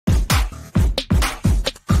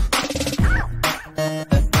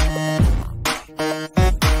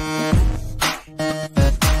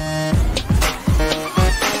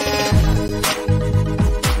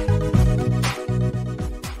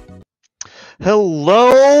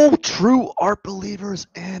Hello, true art believers,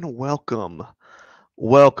 and welcome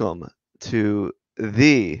to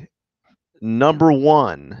the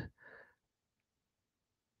 #1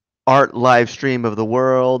 art live stream of the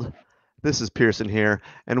world. This is Pierson here,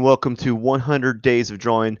 and welcome to 100 Days of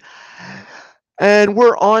Drawing. And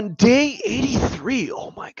we're on day 83.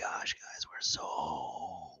 Oh my gosh, guys, we're so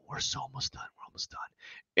almost done. We're almost done.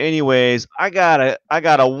 Anyways, I got a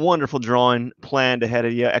wonderful drawing planned ahead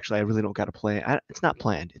of you. Actually, I really don't got a plan. It's not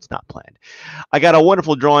planned. It's not planned. I got a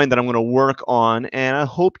wonderful drawing that I'm going to work on, and I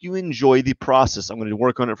hope you enjoy the process. I'm going to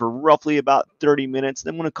work on it for roughly about 30 minutes.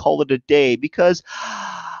 Then I'm going to call it a day because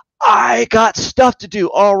I got stuff to do.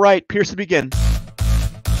 All right, Pierson, begin.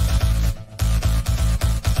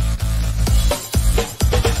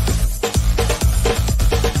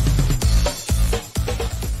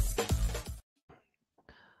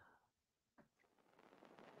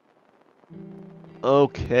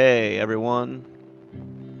 Okay, everyone.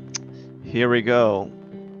 Here we go.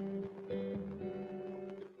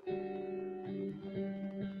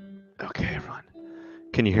 Okay, everyone.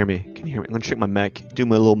 Can you hear me? Can you hear me? I'm going to check my mic. Do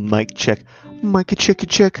my little mic check. Mic check.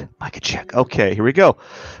 Okay, here we go.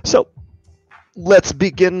 So, let's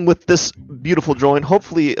begin with this beautiful drawing.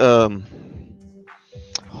 Hopefully, it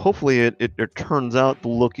turns out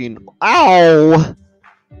looking... Ow!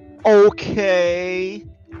 Okay.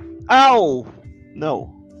 Ow!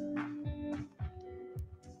 No.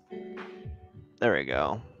 There we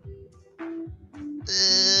go.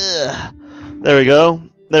 Ugh. There we go.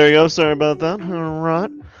 Sorry about that. All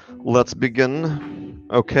right. Let's begin.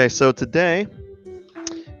 Okay, so today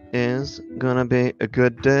is gonna be a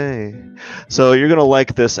good day. So you're gonna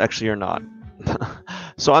like this. Actually, you're not.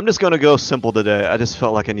 So I'm just gonna go simple today. I just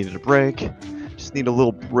felt like I needed a break. Just need a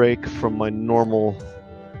little break from my normal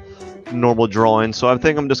drawing. So I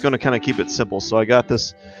think I'm just gonna kind of keep it simple. So I got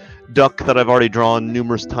this duck that I've already drawn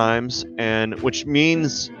numerous times, and which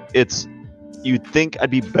means you'd think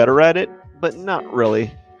I'd be better at it, but not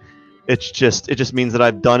really. It just means that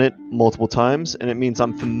I've done it multiple times, and it means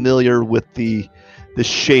I'm familiar with the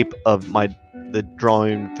shape of the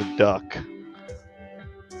drawing the duck.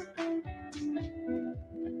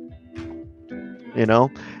 You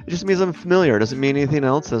know, it just means I'm familiar. It doesn't mean anything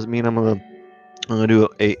else. It doesn't mean I'm gonna do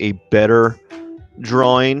a better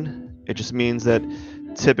drawing. It just means that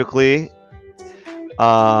typically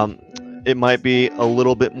it might be a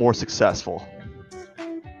little bit more successful.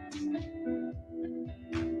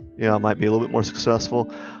 Yeah, it might be a little bit more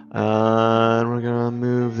successful. And we're gonna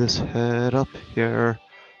move this head up here.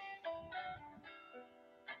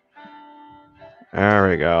 There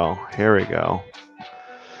we go. Here we go.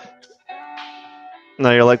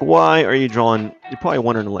 Now you're like, why are you drawing? You're probably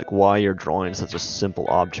wondering like why you're drawing such a simple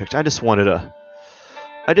object. I just wanted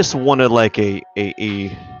like a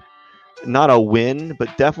not a win,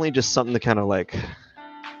 but definitely just something to kind of like.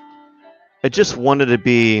 I just wanted to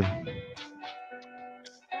be.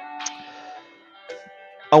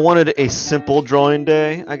 I wanted a simple drawing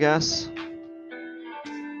day, I guess.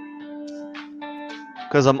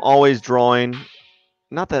 Because I'm always drawing.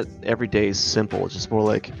 Not that every day is simple. It's just more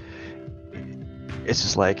like. It's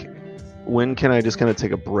just like, when can I just kind of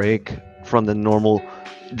take a break from the normal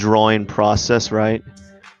drawing process, right?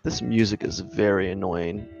 This music is very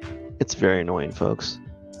annoying. It's very annoying, folks.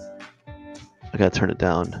 I gotta turn it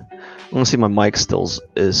down. I want to see my mic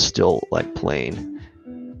is still like playing.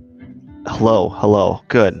 Hello.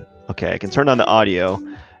 Good. Okay, I can turn on the audio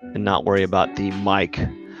and not worry about the mic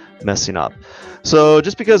messing up. So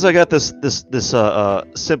just because I got this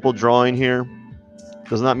simple drawing here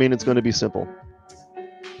does not mean it's going to be simple.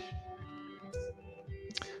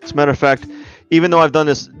 As a matter of fact, even though I've done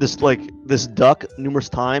this duck numerous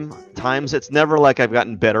times, it's never like I've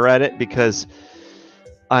gotten better at it because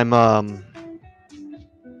I'm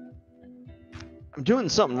doing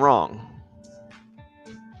something wrong.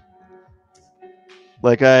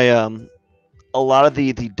 Like a lot of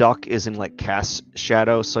the duck is in like cast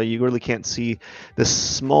shadow, so you really can't see the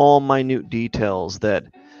small minute details that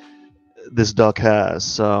this duck has.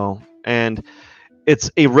 So, and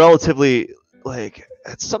it's a relatively like,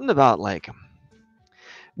 it's something about like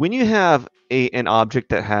when you have an object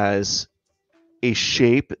that has a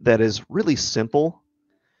shape that is really simple,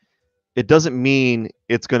 it doesn't mean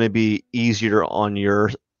it's going to be easier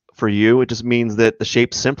for you. It just means that the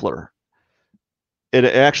shape's simpler. It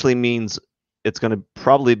actually means it's going to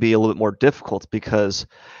probably be a little bit more difficult because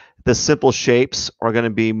the simple shapes are going to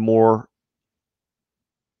be more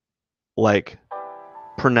like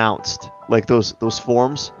pronounced, like those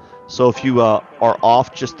forms. So if you are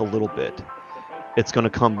off just a little bit, it's going to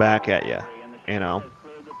come back at you, you know.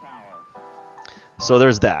 So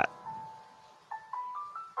there's that.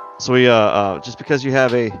 So we just because you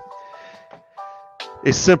have a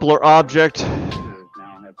simpler object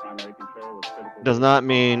does not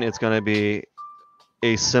mean it's going to be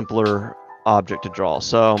a simpler object to draw.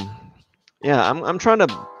 So yeah, I'm going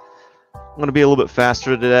to be a little bit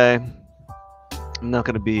faster today. I'm not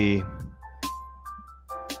going to be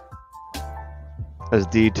as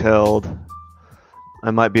detailed.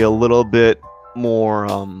 I might be a little bit more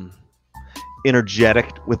energetic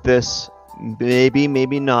with this. Maybe,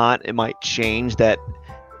 maybe not. It might change that.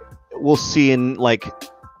 We'll see in like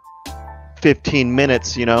 15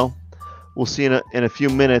 minutes, you know. We'll see in a few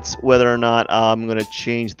minutes whether or not I'm going to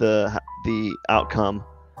change the outcome.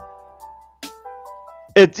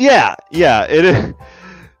 It's yeah, it is.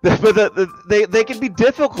 But they can be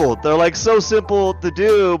difficult. They're like so simple to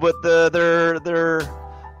do, but they're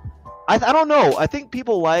I don't know. I think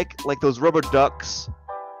people like those rubber ducks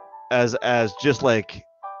as just like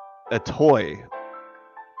a toy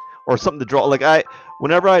or something to draw. Like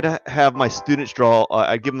whenever I'd have my students draw,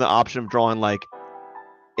 I'd give them the option of drawing like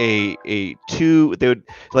a two. They would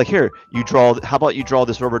like, here, you draw. How about you draw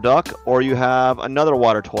this rubber duck, or you have another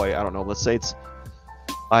water toy? I don't know. Let's say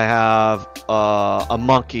I have a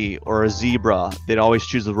monkey or a zebra. They'd always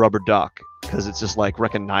choose the rubber duck because it's just like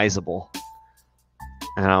recognizable,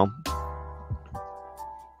 you know.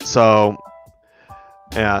 So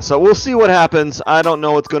yeah, so we'll see what happens. I don't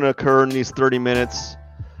know what's going to occur in these 30 minutes.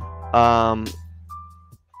 I'm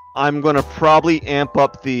going to probably amp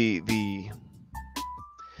up the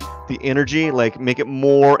energy, like make it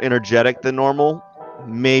more energetic than normal.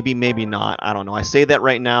 Maybe, maybe not. I don't know. I say that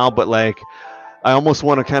right now, but like I almost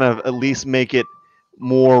want to kind of at least make it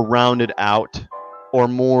more rounded out or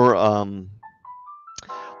more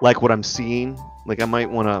like what I'm seeing. Like I might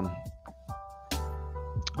want to.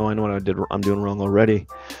 Oh, I know what I'm doing wrong already.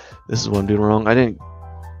 This is what I'm doing wrong.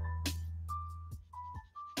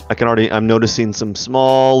 I'm noticing some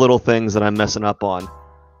small little things that I'm messing up on.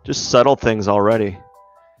 Just subtle things already.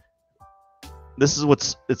 This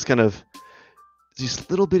is it's kind of these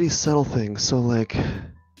little bitty subtle things. So like,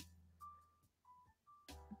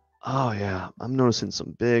 oh yeah, I'm noticing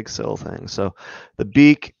some big subtle things. So the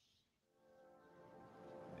beak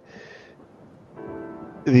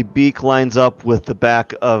lines up with the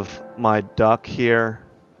back of my duck here.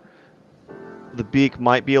 The beak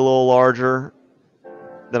might be a little larger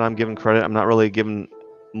than I'm giving credit. I'm not really giving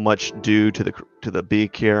much due to the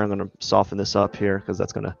beak here. I'm going to soften this up here because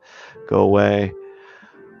that's going to go away.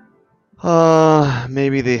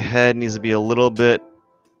 Maybe the head needs to be a little bit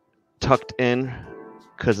tucked in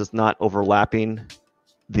because it's not overlapping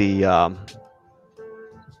the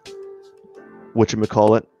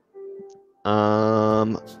whatchamacallit.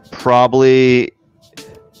 Probably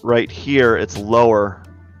right here it's lower.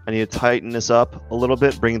 I need to tighten this up a little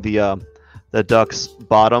bit, bring the duck's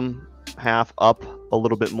bottom half up a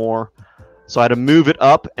little bit more. So I had to move it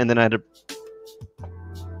up, and then I had to.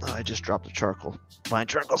 Oh, I just dropped the fine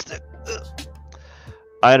charcoal stick. Ugh.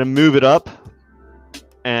 I had to move it up,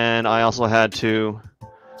 and I also had to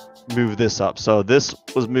move this up. So this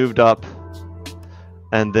was moved up,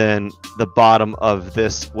 and then the bottom of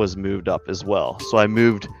this was moved up as well. So I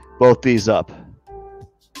moved both these up.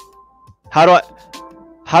 How do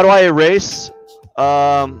I erase?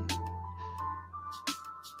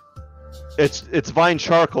 It's vine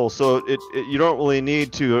charcoal, so you don't really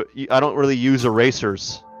need to. I don't really use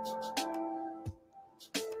erasers.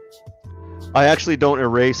 I actually don't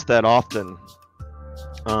erase that often.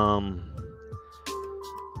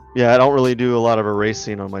 Yeah, I don't really do a lot of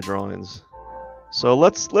erasing on my drawings. So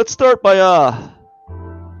let's start by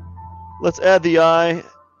let's add the eye.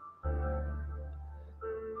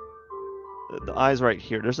 The eye's right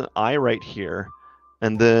here. There's an eye right here,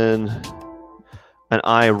 and then an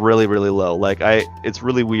eye really, really low. Like it's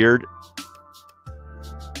really weird.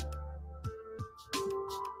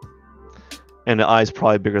 And the eye's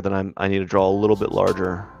probably bigger than I need to draw a little bit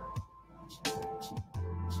larger.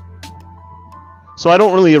 So I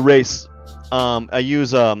don't really erase. I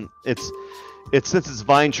use since it's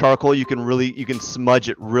vine charcoal, you can smudge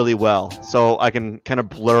it really well. So I can kind of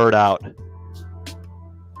blur it out.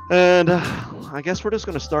 And I guess we're just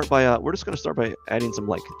gonna start by adding some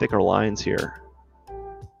like thicker lines here.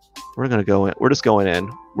 We're gonna go in. We're just going in.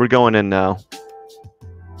 We're going in now.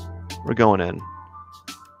 We're going in.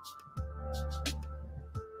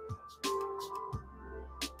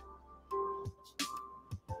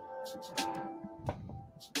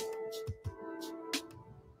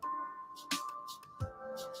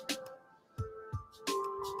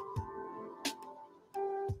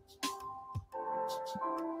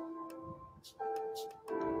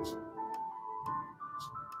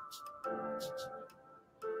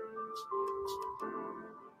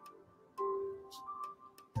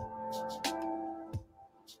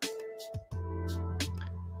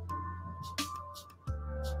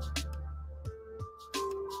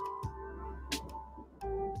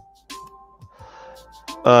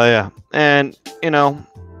 Yeah, and you know,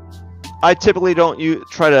 I typically don't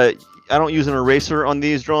I don't use an eraser on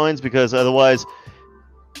these drawings because otherwise,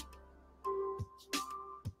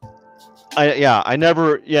 I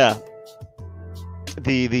never, the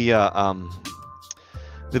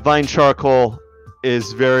Vine charcoal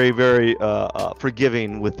is very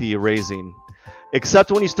forgiving with the erasing,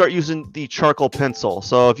 except when you start using the charcoal pencil.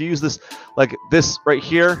 So if you use this, like this right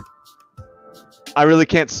here, I really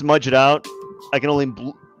can't smudge it out. I can only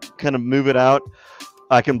kind of move it out.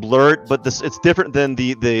 I can blur it, but it's different than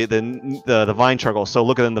the Vine charcoal. So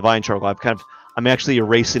look at the Vine charcoal. I'm actually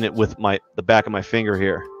erasing it with the back of my finger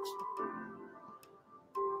here.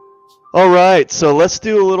 All right, so let's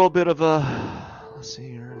do a little bit of let's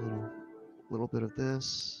see here, a little bit of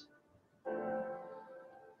this,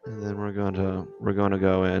 and then we're going to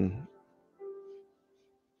go in.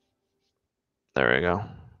 There we go.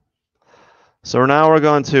 So now we're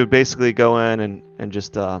going to basically go in and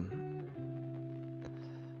just kind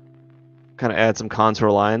of add some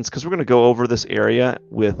contour lines, because we're going to go over this area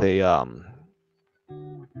with a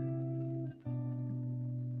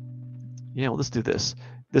well, let's do this.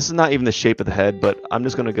 This is not even the shape of the head, but I'm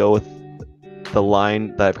just going to go with the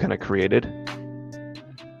line that I've kind of created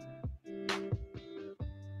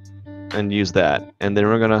and use that. And then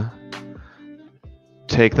we're going to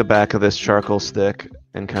take the back of this charcoal stick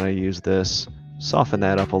and kind of use this, soften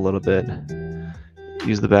that up a little bit.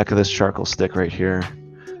 Use the back of this charcoal stick right here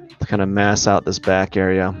to kind of mass out this back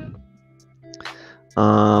area.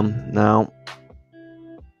 Now,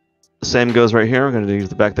 the same goes right here. We're going to use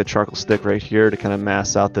the back of the charcoal stick right here to kind of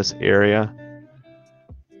mass out this area.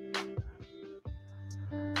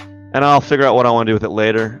 And I'll figure out what I want to do with it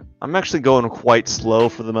later. I'm actually going quite slow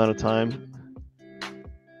for the amount of time.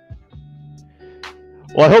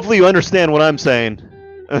 Well, hopefully you understand what I'm saying.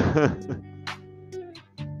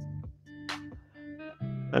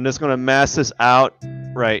 I'm just going to mass this out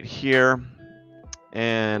right here.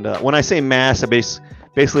 And when I say mass, I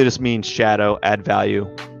basically just means shadow, add value.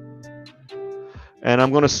 And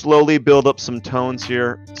I'm going to slowly build up some tones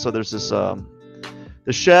here. So there's this, the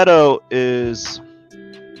shadow is,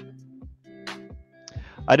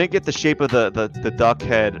 I didn't get the shape of the duck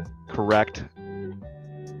head correct,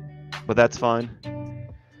 but that's fine.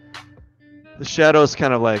 The shadow is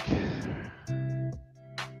kind of like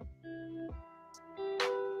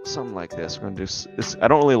something like this. We're going to do this. I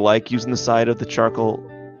don't really like using the side of the charcoal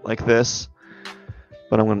like this,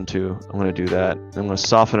 but I'm going to do that. I'm going to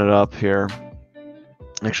soften it up here.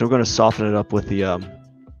 Actually, we're going to soften it up with the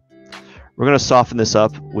we're going to soften this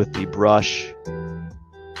up with the brush and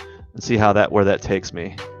see where that takes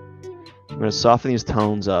me. I'm going to soften these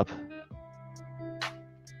tones up.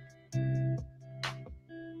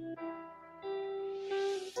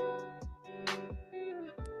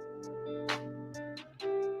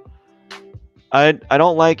 I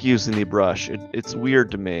don't like using the brush. It's weird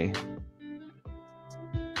to me.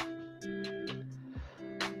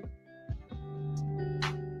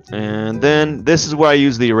 And then this is where I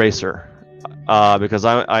use the eraser because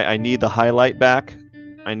I need the highlight back.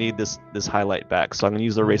 I need this highlight back. So I'm going to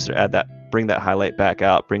use the eraser to add that, bring that highlight back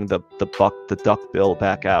out, bring the duck bill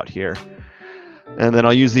back out here. And then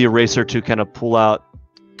I'll use the eraser to kind of pull out,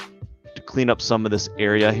 to clean up some of this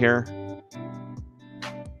area here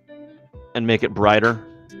and make it brighter.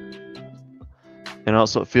 And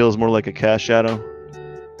also it feels more like a cast shadow.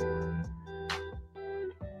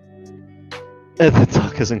 The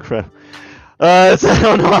duck is incredible. I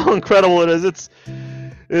don't know how incredible it is.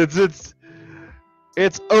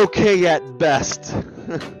 It's okay at best.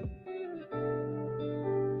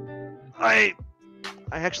 I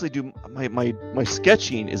actually do my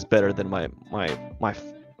sketching is better than my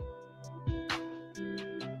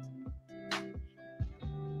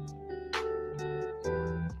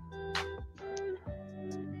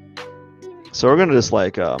So we're gonna just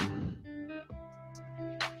like okay,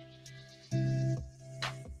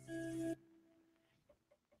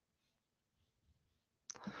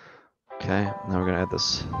 now we're gonna add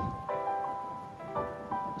this.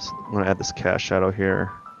 I'm gonna add this cast shadow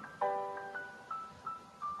here.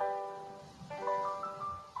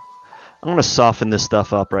 I'm gonna soften this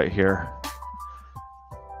stuff up right here.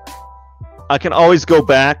 I can always go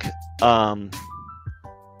back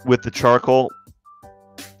with the charcoal.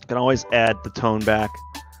 I can always add the tone back.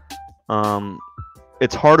 It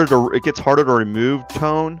gets harder to remove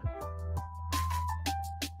tone.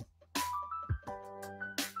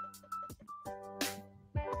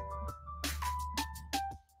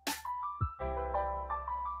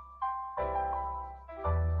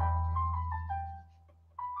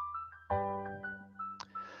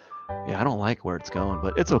 Yeah, I don't like where it's going,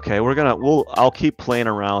 but it's okay. I'll keep playing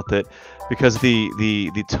around with it because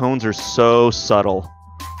the tones are so subtle.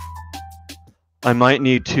 I might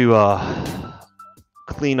need to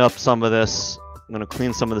clean up some of this. I'm gonna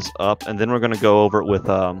clean some of this up, and then we're gonna go over it with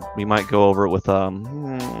we might go over it with I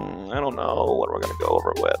don't know what we're gonna go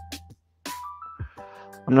over it with.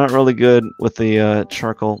 I'm not really good with the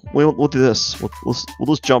charcoal. We'll do this. We'll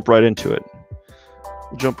just jump right into it.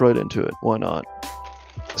 We'll jump right into it. Why not?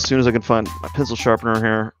 As soon as I can find my pencil sharpener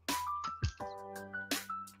here.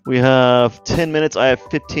 We have 10 minutes. I have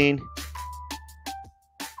 15.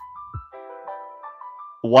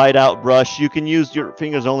 White out brush. You can use your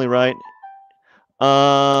fingers only, right?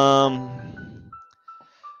 I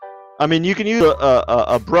mean, you can use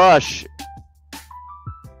a brush.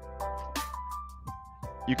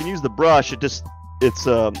 You can use the brush.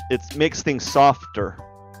 It makes things softer.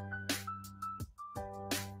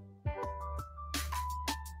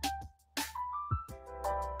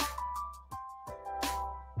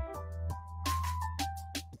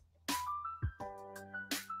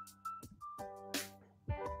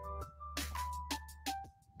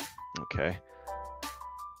 Okay.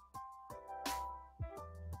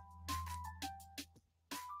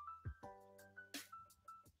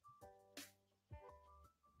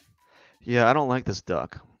 Yeah, I don't like this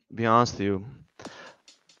duck. To be honest with you,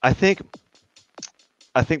 I think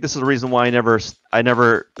this is the reason why I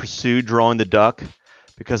never pursued drawing the duck,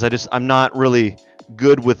 because I'm not really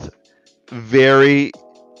good with very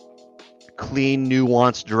clean,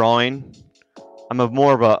 nuanced drawing.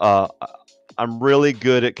 I'm really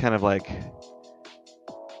good at kind of like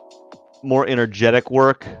more energetic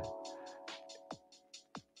work,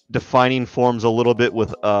 defining forms a little bit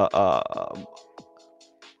with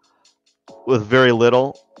very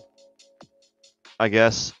little, I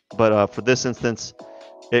guess. But for this instance,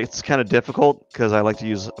 it's kind of difficult because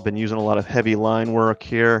I've been using a lot of heavy line work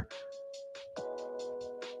here.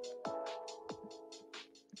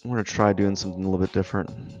 I'm gonna try doing something a little bit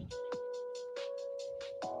different.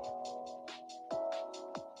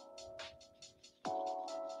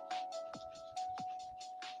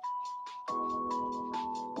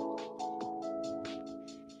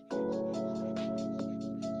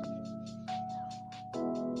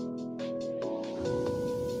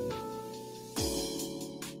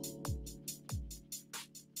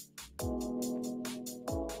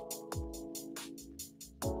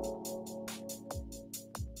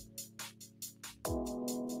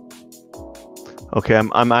 Okay,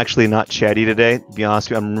 I'm actually not chatty today. To be honest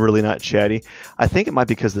with you, I'm really not chatty. I think it might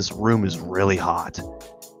be because this room is really hot.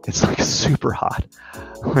 It's like super hot.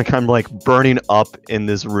 Like I'm like burning up in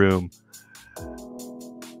this room.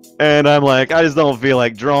 And I'm like, I just don't feel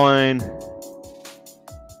like drawing.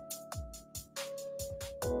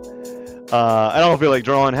 I don't feel like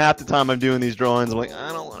drawing. Half the time I'm doing these drawings, I'm like,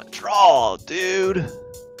 I don't want to draw, dude.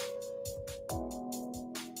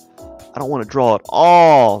 I don't want to draw at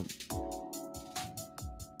all.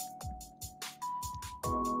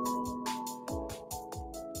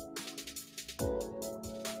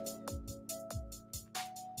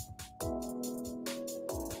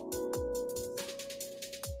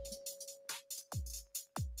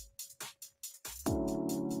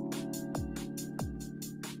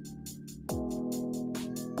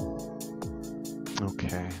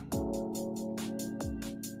 Okay.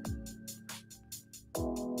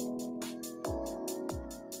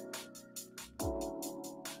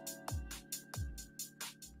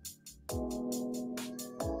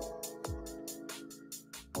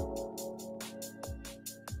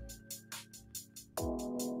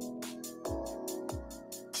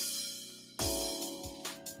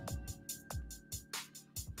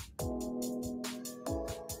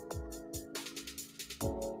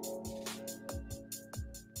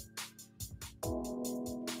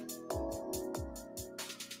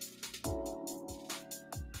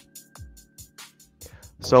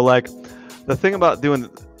 So like the thing about doing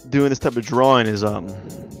this type of drawing is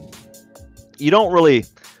you don't really,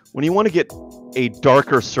 when you want to get a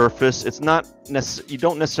darker surface, it's not you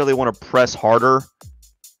don't necessarily want to press harder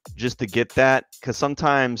just to get that, because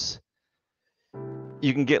sometimes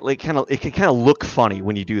you can get like it can kind of look funny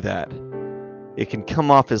when you do that. It can come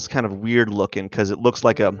off as kind of weird looking because it looks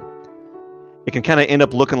like it can kind of end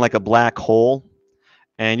up looking like a black hole,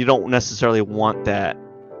 and you don't necessarily want that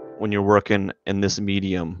when you're working in this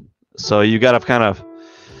medium. So you got to kind of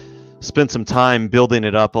spend some time building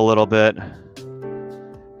it up a little bit,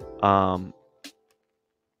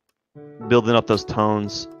 building up those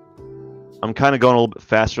tones. I'm kind of going a little bit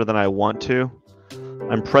faster than I want to.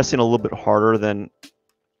 I'm pressing a little bit harder than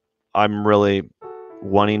I'm really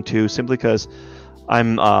wanting to, simply because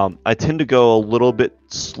I tend to go a little bit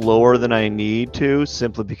slower than I need to,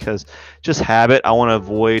 simply because just habit. I want to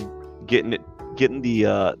avoid getting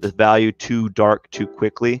the value too dark too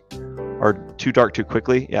quickly, or too dark too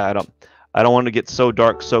quickly. Yeah, I don't want to get so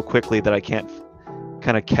dark so quickly that I can't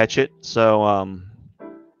kind of catch it. So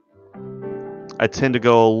I tend to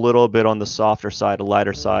go a little bit on the softer side, a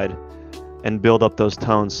lighter side, and build up those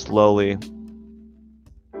tones slowly.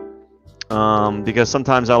 Because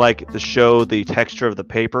sometimes I like to show the texture of the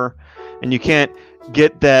paper, and you can't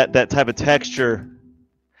get that type of texture.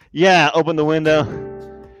 Yeah, open the window.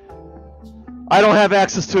 I don't have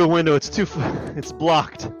access to a window. It's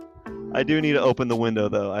blocked. I do need to open the window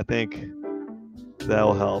though. I think that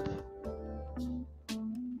will help.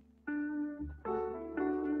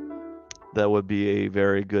 That would be a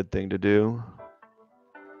very good thing to do.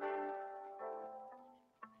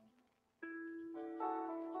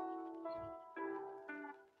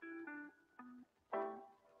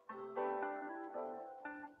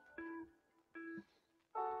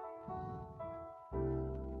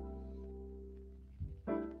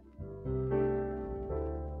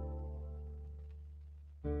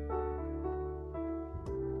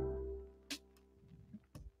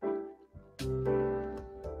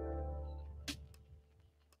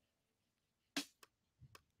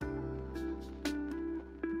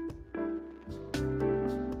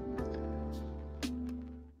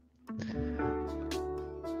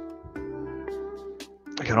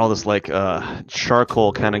 I got all this like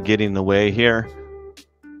charcoal kind of getting in the way here.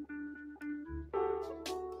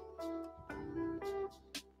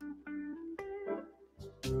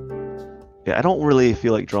 Yeah, I don't really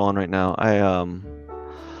feel like drawing right now.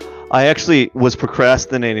 I actually was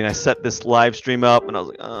procrastinating. I set this live stream up and I was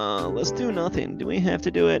like, let's do nothing. Do we have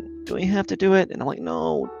to do it? Do we have to do it? And I'm like,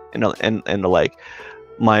 no. And like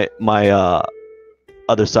my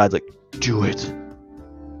other side's like, do it.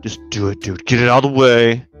 Just do it, dude. Get it out of the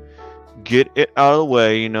way. Get it out of the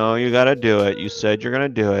way. You know, you gotta do it. You said you're gonna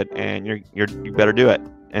do it, and you better do it.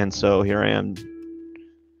 And so here I am.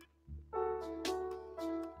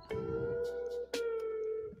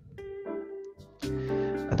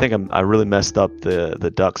 I think I really messed up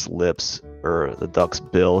the duck's lips, or the duck's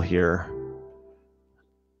bill here.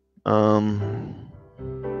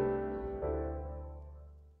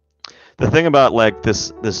 The thing about like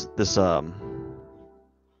this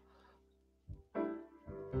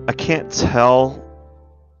I can't tell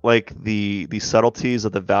like the subtleties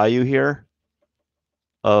of the value here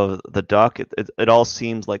of the duck. It all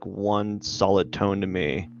seems like one solid tone to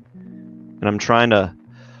me, and I'm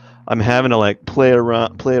having to like play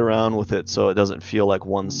around with it so it doesn't feel like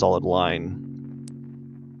one solid line.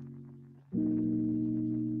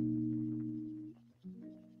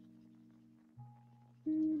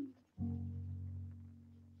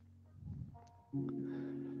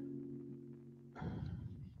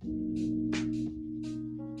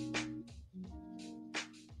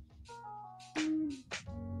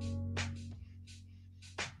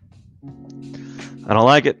 I don't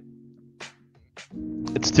like it.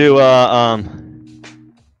 It's too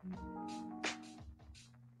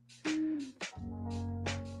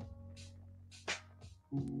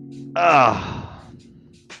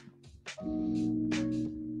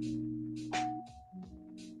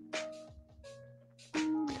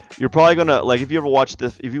You're probably gonna like, if you watch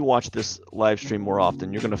this live stream more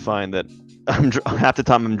often, you're gonna find that half the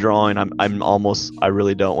time I'm drawing, I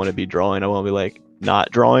really don't want to be drawing. I want to be like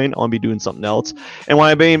not drawing. I want to be doing something else. And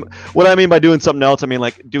what I mean by doing something else, I mean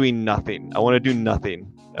like doing nothing. I want to do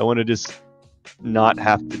nothing. I want to just not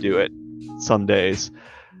have to do it some days.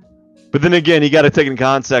 But then again, you got to take in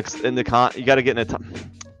context. You got to get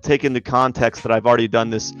take into context that I've already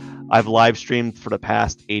done this. I've live streamed for the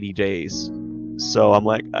past 80 days. So I'm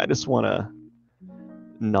like, I just want to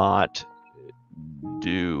not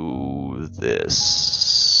do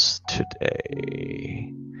this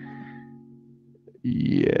today.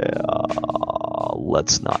 Yeah,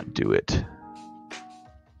 let's not do it.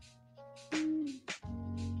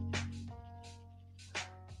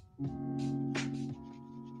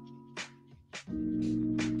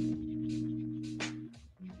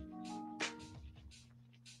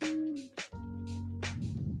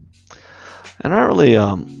 And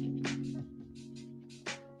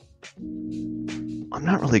I'm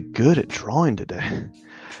not really good at drawing today.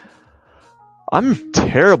 I'm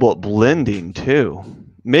terrible at blending too.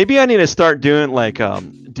 Maybe I need to start doing like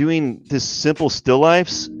doing this simple still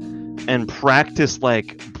lifes and practice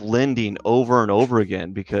like blending over and over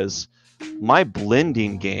again, because my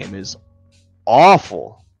blending game is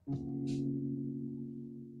awful.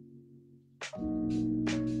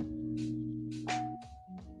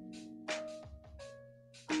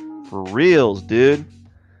 For reals, dude.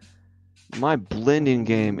 My blending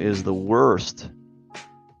game is the worst.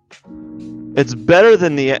 It's better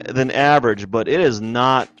than average, but it is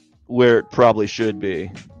not where it probably should be.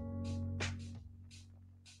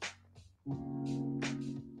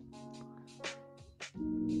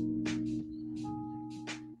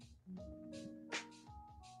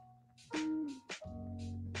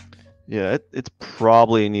 Yeah, it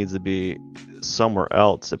probably needs to be somewhere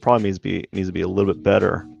else. It probably needs to be a little bit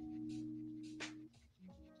better.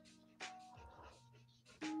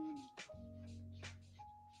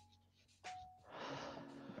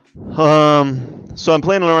 So I'm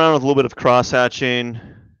playing around with a little bit of cross hatching.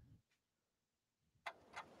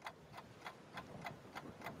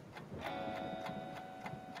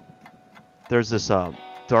 There's this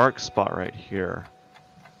dark spot right here,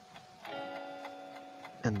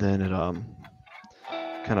 and then it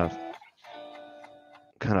kind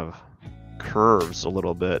of curves a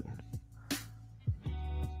little bit.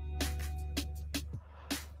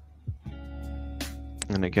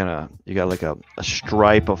 And again, you got like a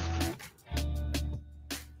stripe of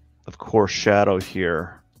coarse shadow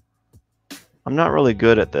here. I'm not really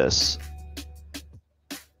good at this.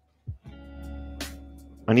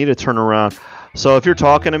 I need to turn around. So if you're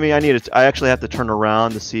talking to me, I actually have to turn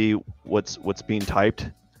around to see what's being typed.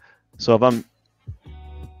 So if I'm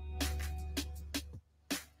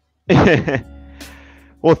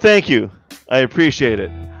well, thank you. I appreciate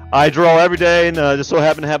it. I draw every day, and just so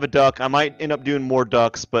happen to have a duck. I might end up doing more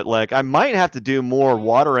ducks, but like I might have to do more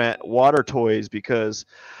water toys because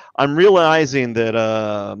I'm realizing that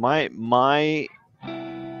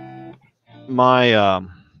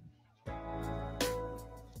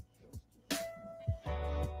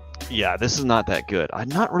yeah, this is not that good. I'm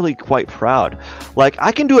not really quite proud. Like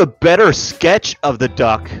I can do a better sketch of the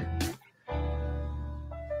duck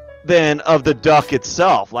than of the duck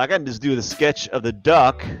itself. Like I can just do the sketch of the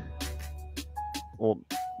duck. Well,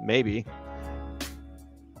 maybe.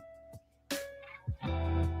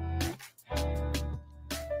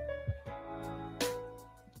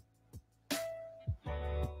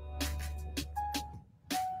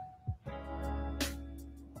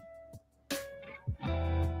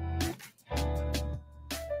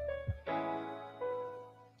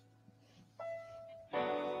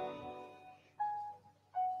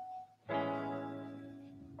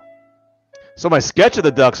 So my sketch of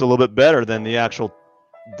the duck's a little bit better than the actual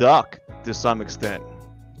duck to some extent.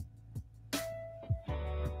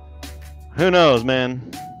 Who knows,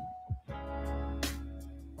 man?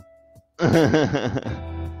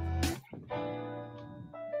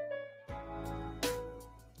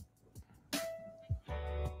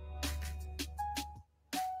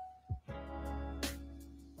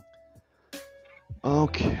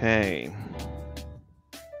 Okay.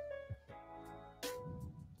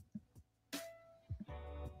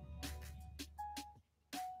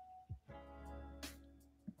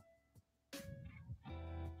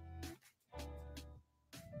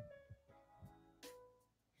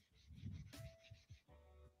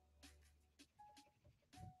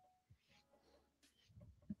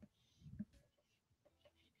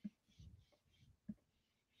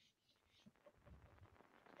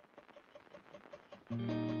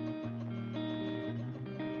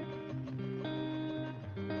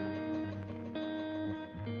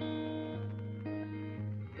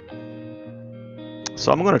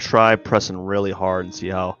 So I'm going to try pressing really hard and see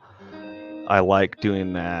how I like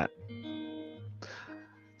doing that.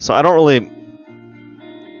 So I don't really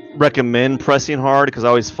recommend pressing hard because I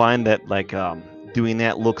always find that like doing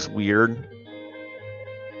that looks weird.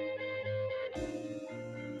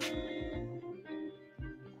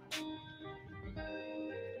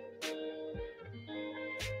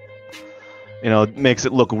 You know, it makes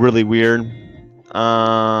it look really weird.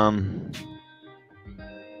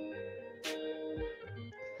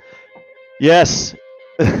 Yes.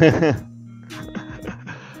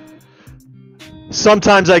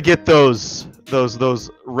 Sometimes I get those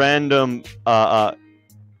random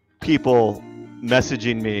people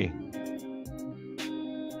messaging me,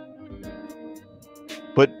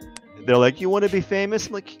 but they're like, "You want to be famous?"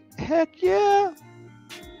 I'm like, "Heck yeah!"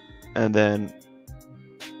 And then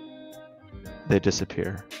they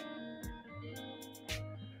disappear.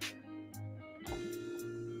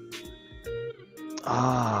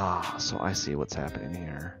 Ah, so I see what's happening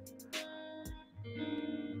here.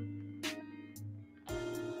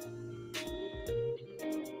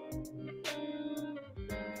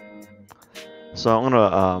 So I'm gonna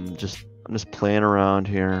I'm just playing around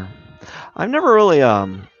here. I've never really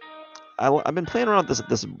I've been playing around with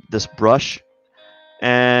this brush,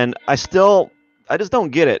 and I I just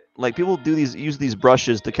don't get it. Like people use these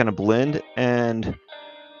brushes to kind of blend, and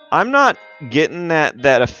I'm not getting that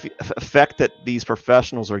effect that these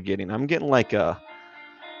professionals are getting. I'm getting like a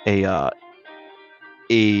it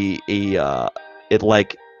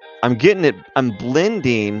like I'm getting it. I'm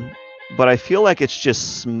blending, but I feel like it's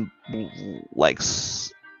just like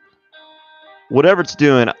whatever it's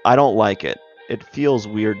doing. I don't like it. It feels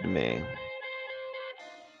weird to me.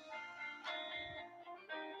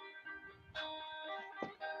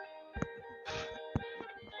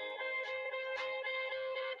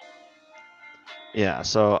 Yeah,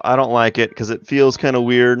 so I don't like it because it feels kind of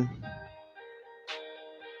weird.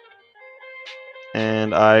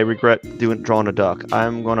 And I regret drawing a duck.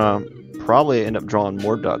 I'm gonna probably end up drawing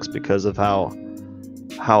more ducks because of how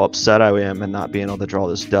upset I am and not being able to draw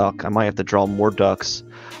this duck. I might have to draw more ducks.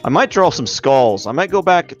 I might draw some skulls. I might go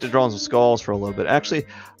back to drawing some skulls for a little bit. Actually,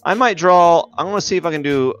 I might draw. I'm gonna see if I can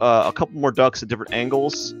do a couple more ducks at different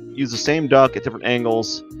angles. Use the same duck at different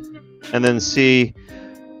angles, and then see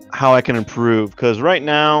how I can improve. Because right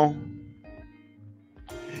now.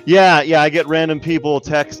 Yeah, I get random people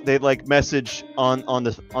text. They like message on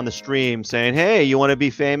the stream saying, "Hey, you want to be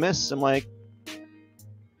famous?" I'm like,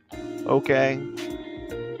 okay.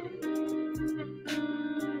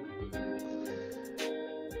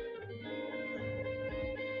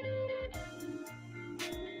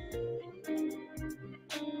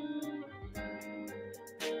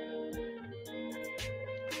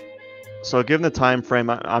 So given the time frame,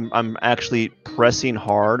 I'm actually pressing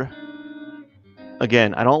hard.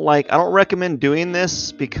 Again, I don't recommend doing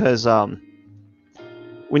this because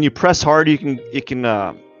when you press hard, it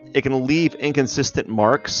can leave inconsistent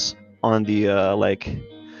marks on the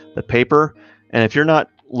the paper, and if you're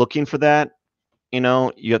not looking for that, you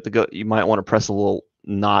have to go. You might want to press a little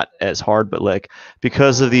not as hard, but like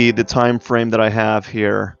because of the time frame that I have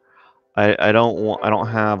here, I don't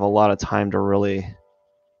have a lot of time to really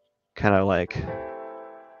kind of like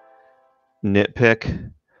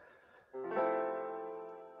nitpick.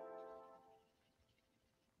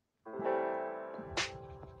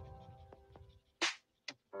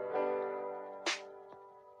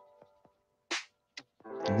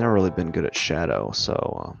 I've never really been good at shadow,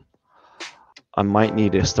 so I might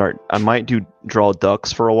need to start. I might draw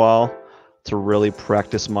ducks for a while to really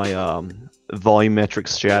practice my volumetric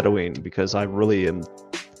shadowing because I really am.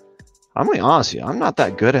 I'm gonna be honest with you, I'm not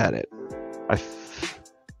that good at it.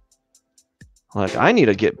 I need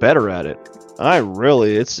to get better at it. I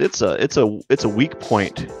really, it's a weak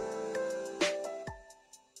point.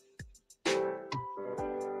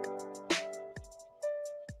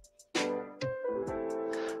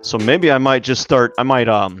 So maybe I might just start. I might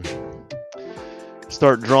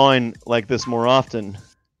start drawing like this more often.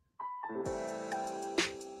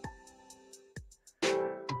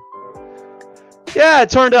 Yeah, it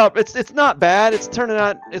turned out it's not bad. It's turning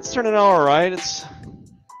out all right.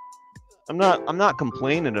 I'm not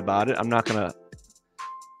complaining about it. I'm not gonna.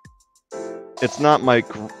 It's not my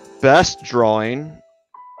best drawing.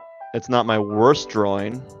 It's not my worst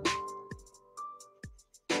drawing.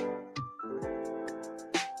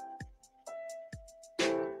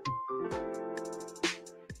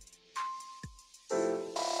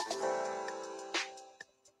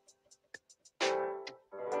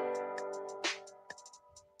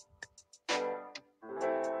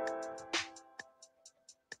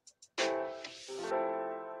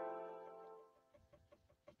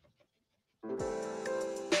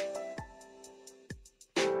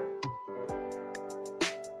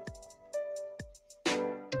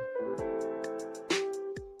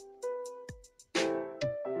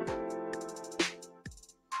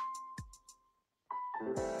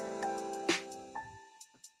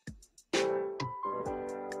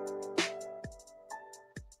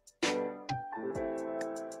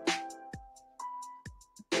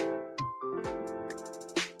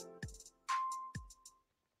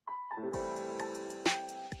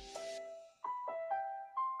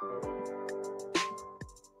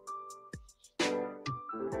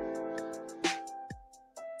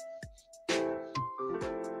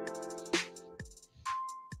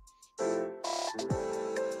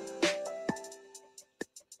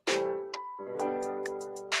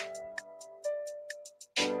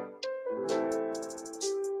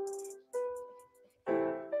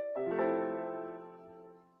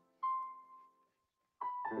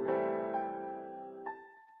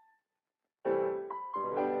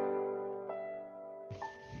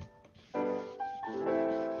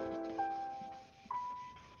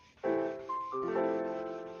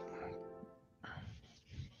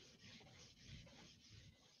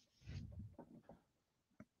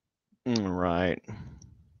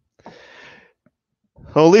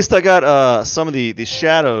 Well, at least I got some of the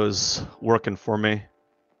shadows working for me.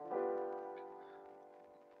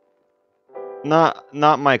 Not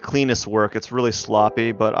my cleanest work. It's really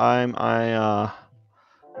sloppy, but I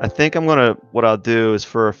think what I'll do is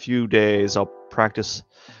for a few days I'll practice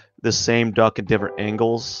the same duck at different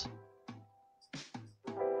angles.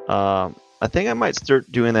 I think I might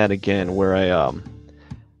start doing that again, where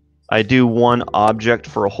I do one object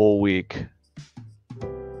for a whole week.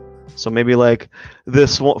 So maybe like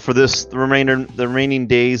this one for the remaining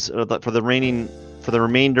days, for the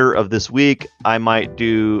remainder of this week, I might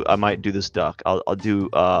do this duck. I'll do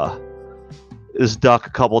this duck a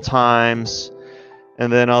couple times,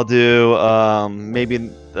 and then I'll do maybe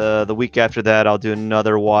the week after that I'll do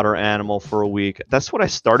another water animal for a week. That's what I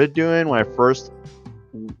started doing when I first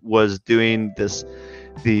was doing this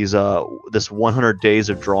 100 days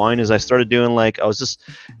of drawing. Is I started doing I was just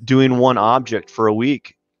doing one object for a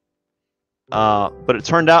week. But it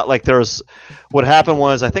turned out what happened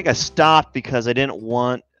was I think I stopped because I didn't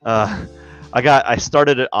want I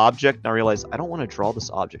started an object and I realized I don't want to draw this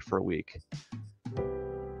object for a week.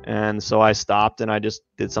 And so I stopped and I just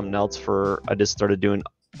did something else I just started doing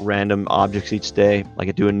random objects each day,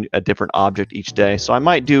 like doing a different object each day. So I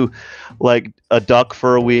might do like a duck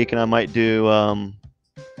for a week, and I might do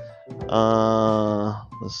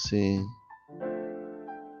let's see.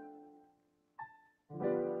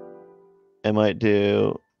 I might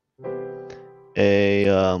do a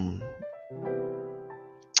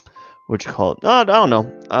what you call it? I don't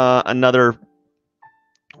know. Another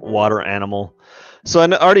water animal. So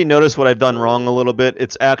I already noticed what I've done wrong a little bit.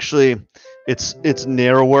 It's actually it's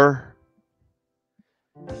narrower,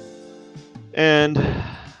 and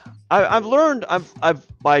I've learned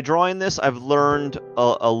by drawing this I've learned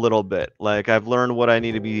a little bit. Like I've learned what I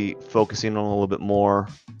need to be focusing on a little bit more.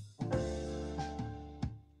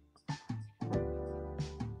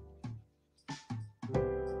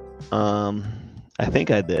 I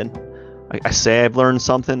think I did. I say I've learned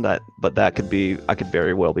something, but I could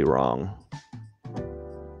very well be wrong.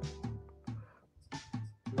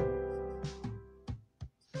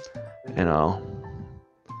 You know,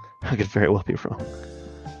 I could very well be wrong.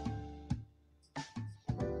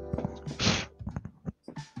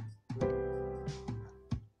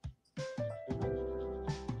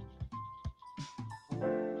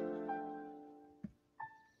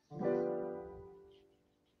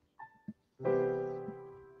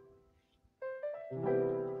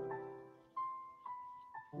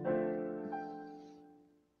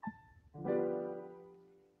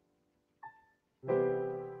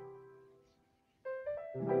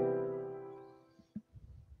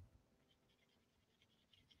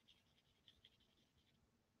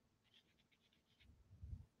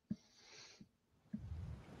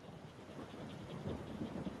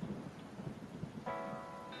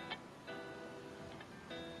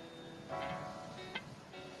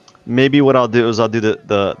 Maybe what I'll do is I'll do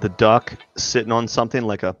the duck sitting on something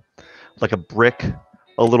like a brick,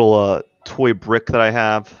 a little toy brick that I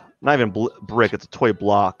have. Not even brick, it's a toy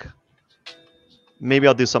block. Maybe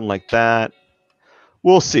I'll do something like that.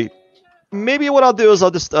 We'll see. Maybe what I'll do is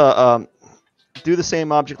I'll just do the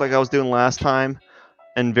same object like I was doing last time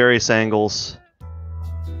in various angles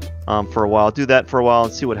for a while. Do that for a while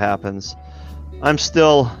and see what happens. I'm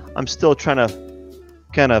still trying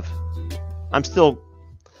to I'm still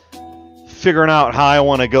figuring out how I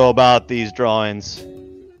want to go about these drawings.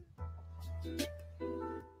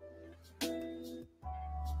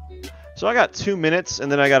 So I got 2 minutes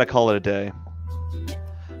and then I gotta call it a day.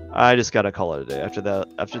 I just gotta call it a day.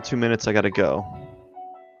 After 2 minutes, I gotta go.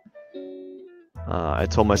 I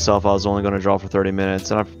told myself I was only gonna draw for 30 minutes,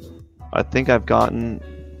 and I think I've got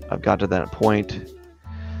to that point.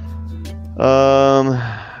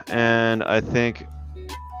 And I think.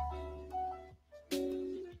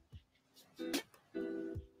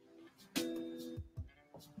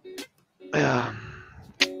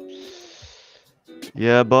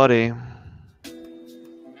 Yeah, buddy.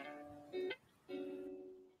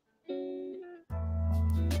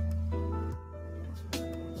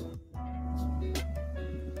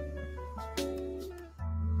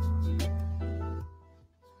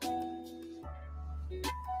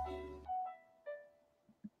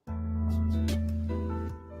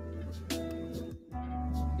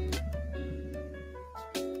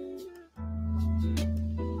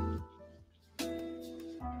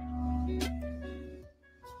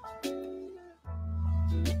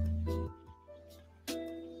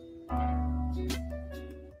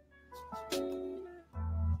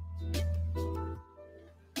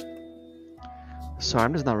 Sorry,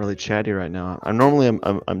 I'm just not really chatty right now.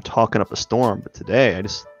 I'm talking up a storm, but today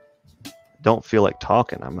don't feel like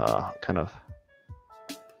talking. I'm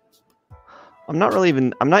not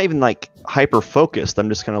even like hyper focused. I'm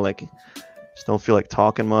just kind of like, just don't feel like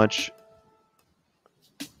talking much.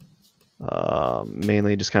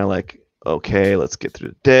 Mainly just kind of like, okay, let's get through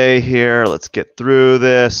the day here. Let's get through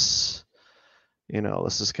this. You know,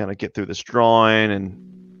 let's just kind of get through this drawing,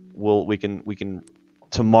 and we can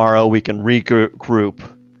tomorrow we can regroup.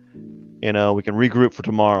 You know, we can regroup for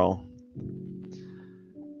tomorrow.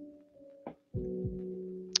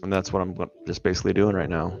 And that's what I'm just basically doing right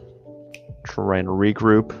now. Trying to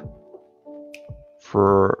regroup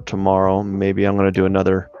for tomorrow. Maybe I'm gonna do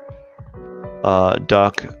another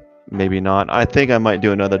duck. Maybe not. I think I might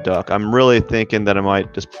do another duck. I'm really thinking that I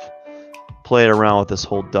might just play around with this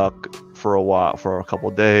whole duck for a while, for a couple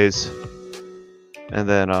of days, and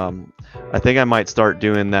then I think I might start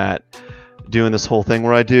doing this whole thing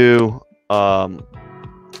where I do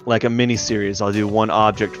like a mini series. I'll do one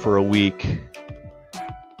object for a week,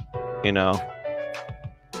 you know,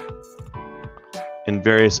 in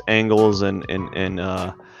various angles, and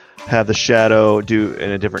have the shadow do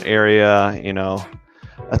in a different area, you know.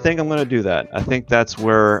 I think I'm going to do that. I think that's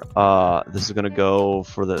where this is going to go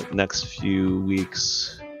for the next few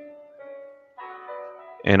weeks.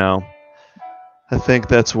 You know, I think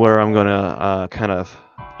that's where I'm going to kind of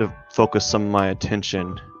focus some of my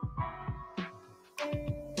attention.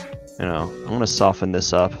 You know, I'm going to soften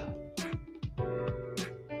this up.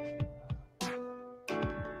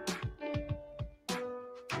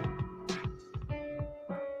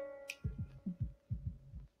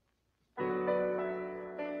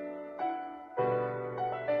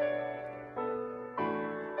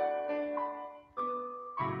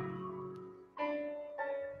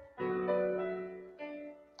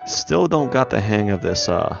 Still don't got the hang of this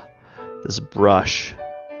this brush.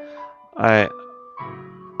 I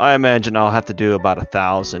imagine I'll have to do about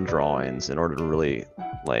 1,000 drawings in order to really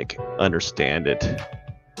like understand it.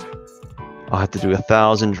 I'll have to do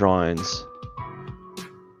 1,000 drawings.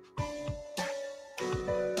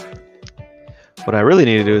 What I really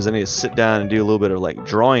need to do is I need to sit down and do a little bit of like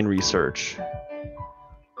drawing research.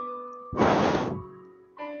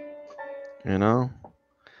 You know?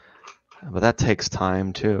 But that takes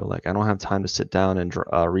time too. Like, I don't have time to sit down and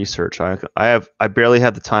research. I barely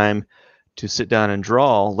have the time to sit down and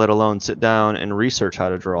draw, let alone sit down and research how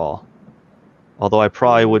to draw. Although I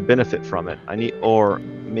probably would benefit from it. Or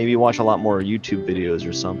maybe watch a lot more YouTube videos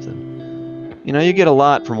or something. You know, you get a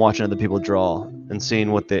lot from watching other people draw and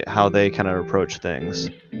seeing how they kind of approach things.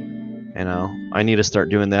 You know, I need to start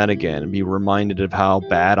doing that again and be reminded of how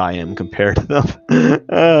bad I am compared to them.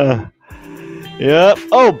 Yep.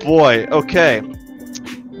 Oh boy. Okay.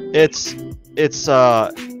 It's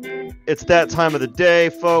that time of the day,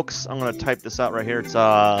 folks. I'm gonna type this out right here. It's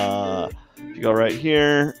if you go right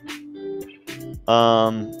here,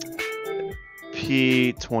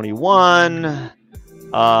 P21,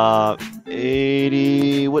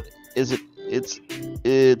 80. What is it?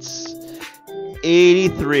 It's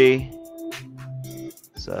 83.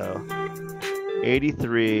 So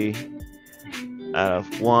 83 out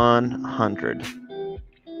of 100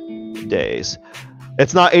 days.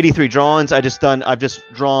 It's not 83 drawings. I've just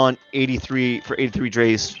drawn 83 for 83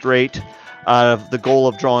 days straight out of the goal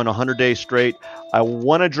of drawing 100 days straight. I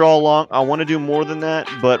want to draw long. I want to do more than that,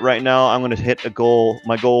 but right now I'm going to hit a goal.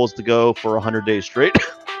 My goal is to go for 100 days straight.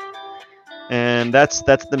 And that's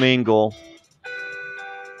the main goal.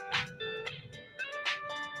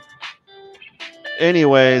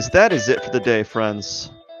 Anyways, that is it for the day,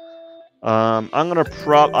 friends. I'm gonna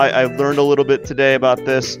I learned a little bit today about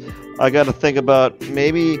this. I got to think about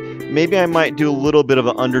maybe I might do a little bit of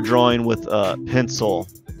an underdrawing with pencil,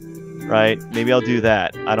 right? Maybe I'll do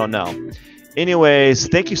that. I don't know. Anyways,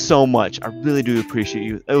 thank you so much. I really do appreciate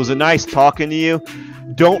you. It was a nice talking to you.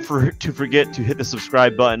 Don't forget to hit the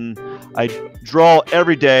subscribe button. I draw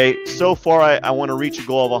every day. So far, I want to reach a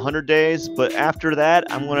goal of 100 days, but after that,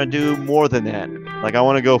 I'm going to do more than that. Like, I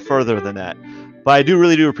want to go further than that. But I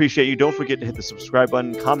really do appreciate you. Don't forget to hit the subscribe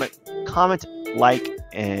button, comment, like,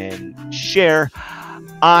 and share.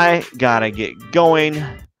 I gotta get going.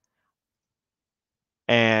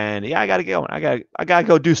 And yeah, I gotta get going. I gotta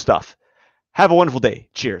go do stuff. Have a wonderful day.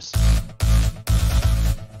 Cheers.